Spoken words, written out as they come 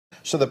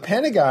So the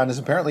Pentagon has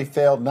apparently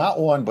failed not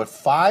one but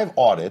 5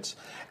 audits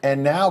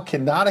and now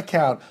cannot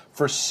account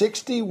for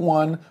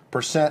 61%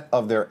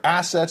 of their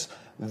assets.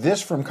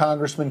 This from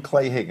Congressman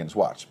Clay Higgins.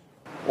 Watch.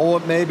 Or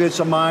maybe it's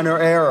a minor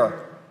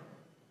error.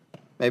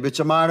 Maybe it's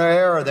a minor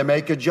error. They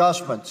make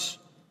adjustments.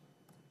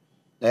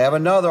 They have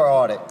another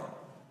audit.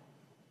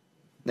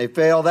 They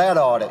fail that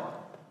audit.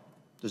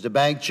 Does the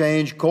bank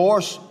change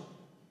course?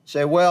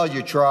 Say, well,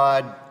 you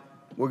tried.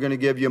 We're going to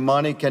give you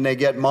money. Can they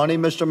get money,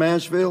 Mr.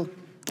 Mansfield?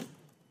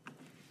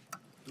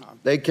 No.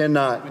 They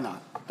cannot. We're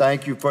not.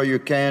 Thank you for your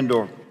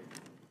candor.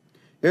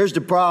 Here's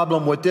the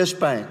problem with this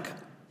bank.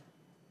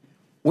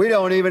 We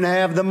don't even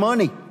have the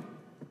money.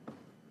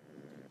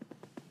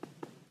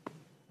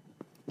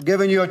 We're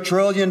giving you $1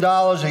 trillion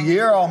a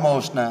year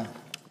almost now.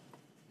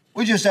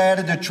 We just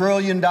added $1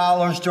 trillion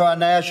to our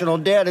national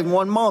debt in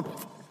 1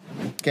 month.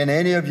 Can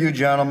any of you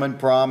gentlemen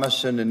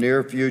promise in the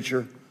near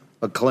future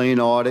a clean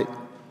audit?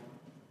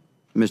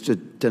 Mr.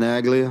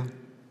 Tenaglia?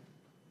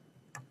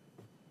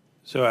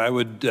 So I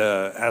would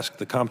ask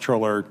the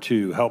comptroller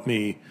to help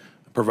me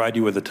provide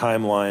you with a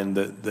timeline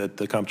that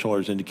the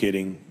comptroller is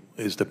indicating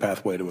is the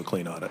pathway to a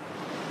clean audit.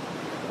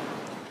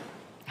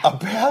 A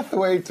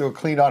pathway to a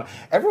clean audit.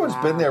 Everyone's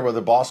been there where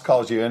the boss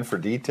calls you in for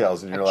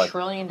details and you're like, $1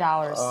 trillion.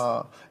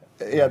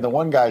 yeah, the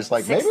one guy's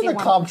like, maybe the 61%.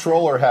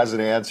 comptroller has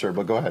an answer,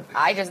 but go ahead.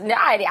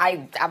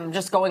 I'm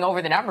just going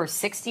over the numbers.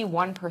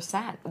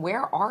 61%.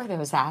 Where are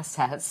those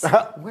assets?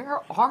 Where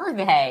are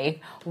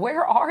they?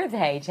 Where are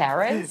they,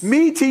 Terrence?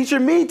 Me, teacher.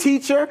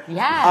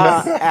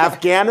 Yes.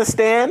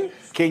 Afghanistan,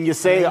 can you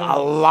say a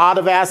lot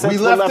of assets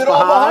We were left it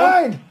all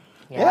behind.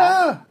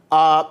 Yeah.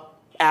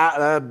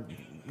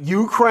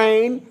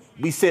 Ukraine,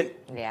 we sent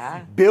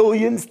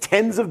billions,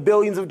 tens of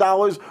billions of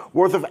dollars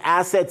worth of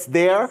assets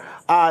there.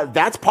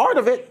 That's part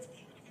of it.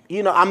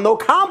 You know, I'm no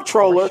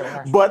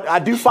comptroller, but I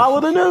do follow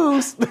the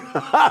news.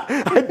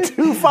 I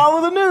do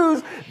follow the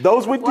news.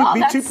 Those would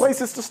be 2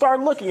 places to start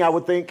looking, I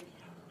would think.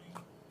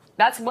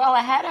 That's well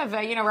ahead of,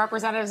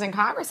 representatives in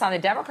Congress on the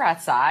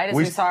Democrat side, as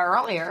we saw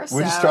earlier.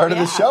 We started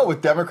the show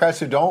with Democrats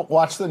who don't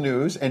watch the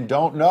news and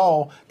don't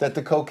know that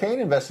the cocaine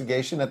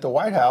investigation at the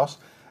White House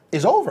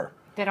is over.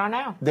 They don't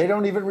know. They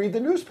don't even read the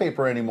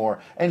newspaper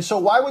anymore. And so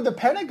why would the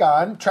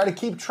Pentagon try to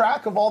keep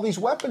track of all these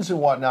weapons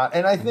and whatnot?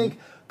 And I think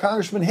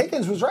Congressman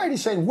Higgins was right.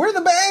 He's saying, we're the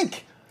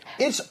bank.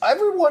 It's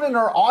everyone in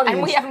our audience.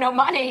 And we have no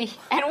money. So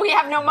and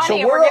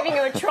we're giving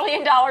you $1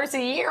 trillion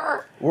a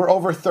year. We're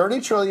over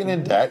 $30 trillion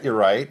in debt, you're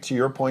right, to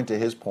your point, to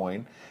his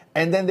point.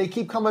 And then they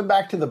keep coming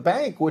back to the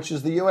bank, which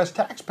is the U.S.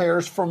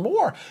 taxpayers, for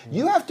more.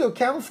 You have to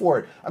account for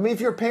it. I mean, if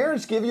your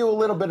parents give you a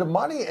little bit of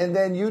money and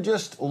then you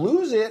just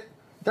lose it,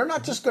 they're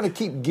not just going to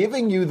keep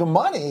giving you the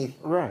money.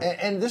 Right.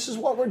 And this is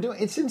what we're doing.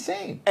 It's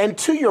insane. And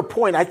to your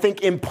point, I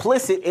think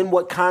implicit in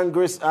what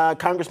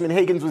Congressman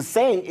Higgins was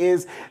saying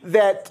is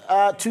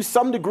that to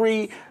some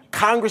degree,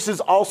 Congress is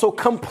also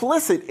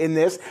complicit in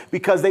this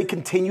because they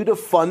continue to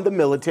fund the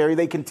military.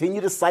 They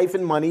continue to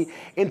siphon money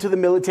into the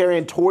military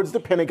and towards the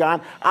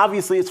Pentagon.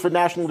 Obviously, it's for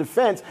national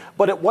defense.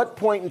 But at what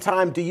point in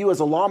time do you as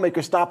a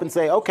lawmaker stop and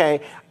say,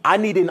 okay, I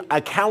need an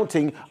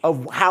accounting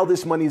of how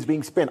this money is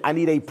being spent. I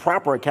need a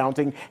proper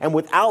accounting. And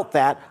without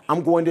that,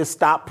 I'm going to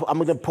stop. I'm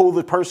going to pull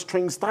the purse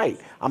strings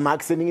tight. I'm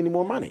not sending any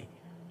more money.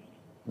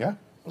 Yeah.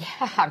 Yeah,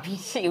 I mean,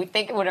 you would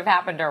think it would have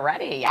happened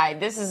already.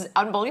 This is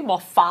unbelievable.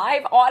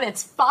 5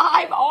 audits.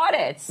 5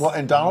 audits. Well,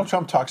 and Donald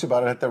Trump talks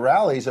about it at the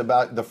rallies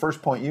about the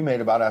first point you made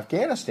about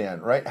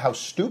Afghanistan, right? How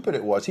stupid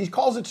it was. He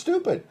calls it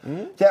stupid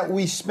that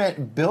we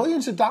spent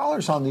billions of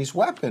dollars on these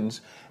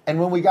weapons.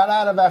 And when we got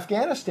out of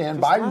Afghanistan,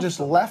 Biden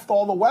just left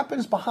all the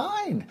weapons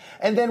behind.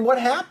 And then what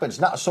happens?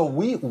 Now, so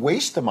we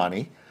waste the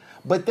money,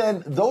 but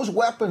then those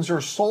weapons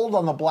are sold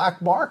on the black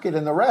market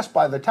and the rest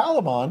by the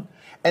Taliban.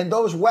 And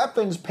those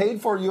weapons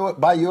paid for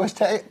by U.S.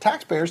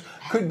 taxpayers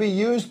could be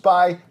used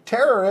by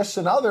terrorists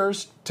and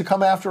others to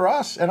come after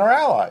us and our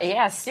allies.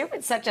 Yeah,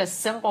 stupid's such a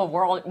simple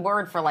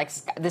word for like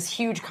this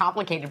huge,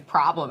 complicated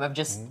problem of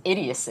just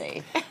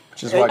idiocy.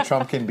 Which is why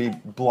Trump can be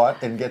blunt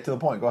and get to the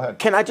point. Go ahead.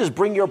 Can I just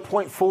bring your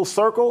point full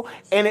circle?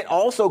 And it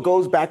also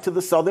goes back to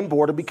the southern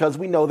border because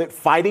we know that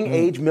fighting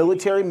age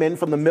military men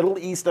from the Middle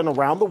East and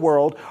around the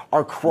world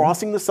are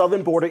crossing the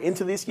southern border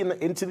into these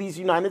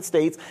United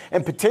States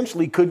and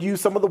potentially could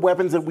use some of the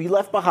weapons that we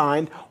left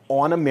behind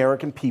on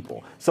American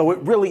people. So it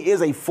really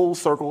is a full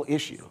circle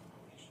issue.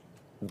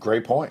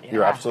 Great point.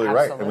 You're absolutely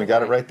right. And we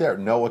got it right there.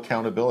 No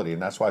accountability.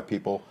 And that's why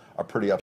people are pretty upset.